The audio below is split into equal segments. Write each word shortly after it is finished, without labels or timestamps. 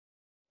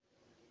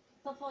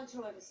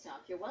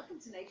You're welcome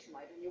to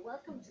Nationwide and you're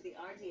welcome to the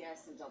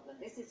RDS in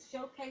Dublin. This is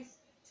Showcase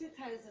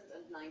 2019,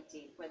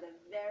 where the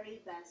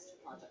very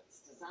best products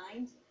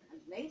designed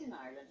and made in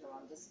Ireland are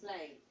on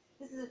display.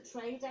 This is a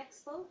trade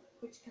expo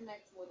which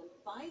connects more than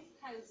 5,000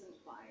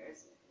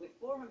 buyers with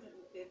 450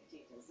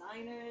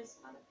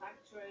 designers,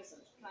 manufacturers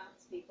and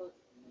craftspeople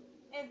in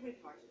every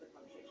part of the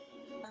country.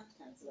 Craft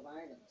Council of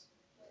Ireland.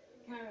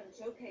 Karen,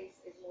 Showcase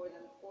is more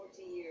than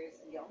 40 years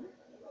young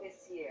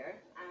this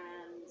year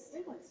and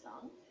still going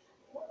strong.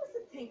 What was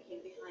the thinking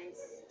behind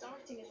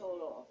starting it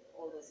all off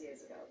all those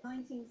years ago?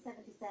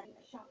 1977,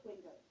 a shop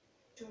window.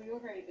 Sure,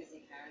 you're very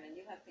busy, Karen, and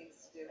you have things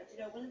to do. And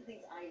you know, one of the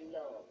things I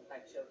love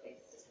about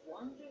Showcase is just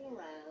wandering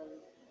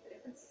around the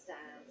different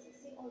stands and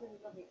seeing all the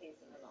lovely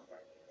things that are on offer.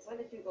 So I'll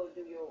let you go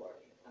do your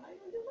work. And I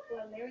will do mine.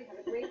 Well, Mary, have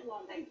a great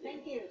one.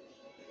 Thank you.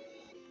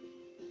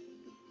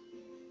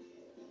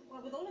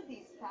 Well, with all of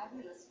these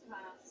fabulous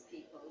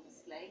craftspeople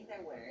displaying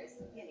their wares,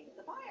 you need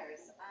the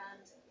buyers.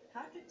 And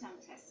Patrick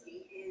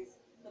Tamteski is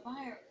the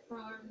buyer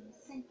from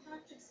St.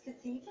 Patrick's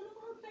Cathedral, of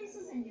all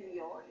places, in New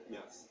York.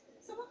 Yes.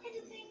 So what kind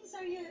of things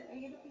are you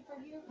looking for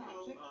here,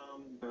 Patrick?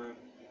 Well,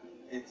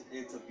 it's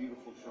a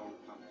beautiful show in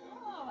Compton.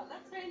 Oh,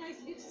 that's very nice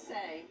of you to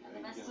say.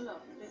 And the best of luck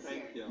this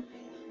year. Thank you.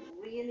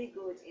 Really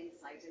good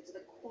insight into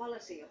the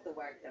quality of the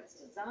work that's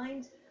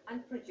designed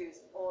and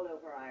produced all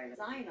over Ireland.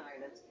 Design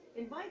Ireland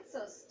invites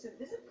us to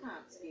visit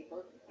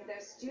craftspeople in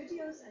their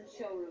studios and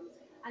showrooms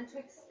and to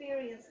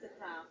experience the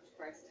craft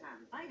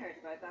firsthand. I heard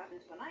about that, and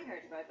when I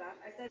heard about that,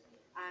 I said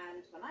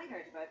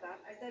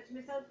to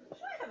myself,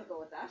 should I have a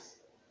go at that?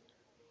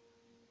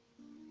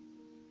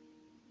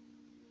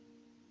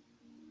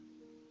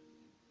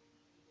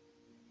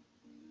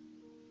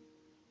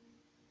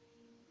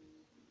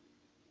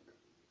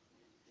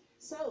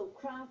 So,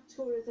 craft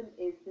tourism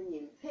is the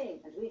new thing,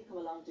 and we've come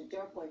along to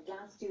Durpoint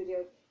Glass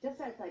Studio, just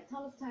outside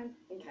Thomastown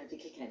in County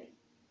Kilkenny.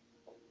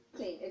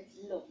 It's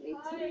lovely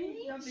to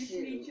meet you. Lovely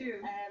to meet you.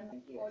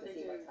 Thank you. Oh, they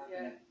do,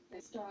 yeah.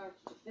 Start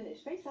to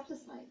finish, very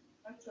satisfying.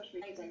 That's what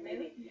we And do.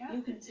 maybe Yeah.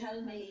 you can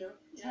tell me your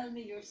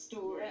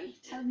story.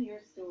 Tell me your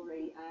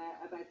story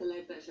about the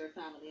Ledbetter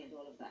family and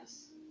all of that.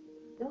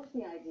 Love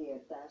the idea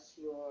that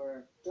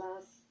your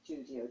glass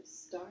studio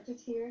started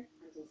here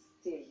and is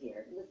still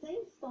here in the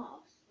same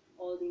spot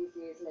all these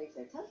years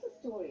later. Tell us the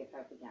story of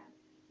how it began.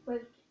 Well,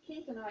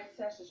 Keith and I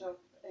set it up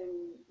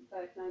in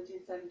about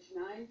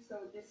 1979,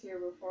 so this year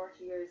we're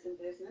 40 years in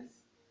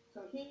business.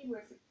 So he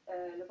was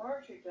a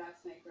laboratory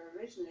glassmaker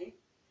originally,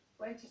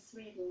 went to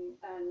Sweden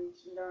and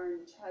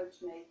learned how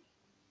to make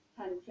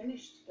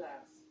hand-finished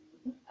glass,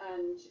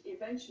 and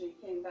eventually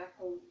came back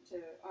home to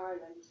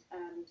Ireland,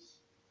 and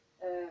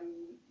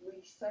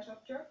we set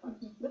up Durpoint.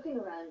 Looking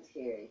around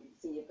here, you can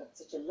see you've got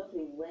such a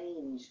lovely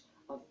range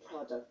of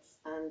products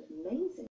and amazing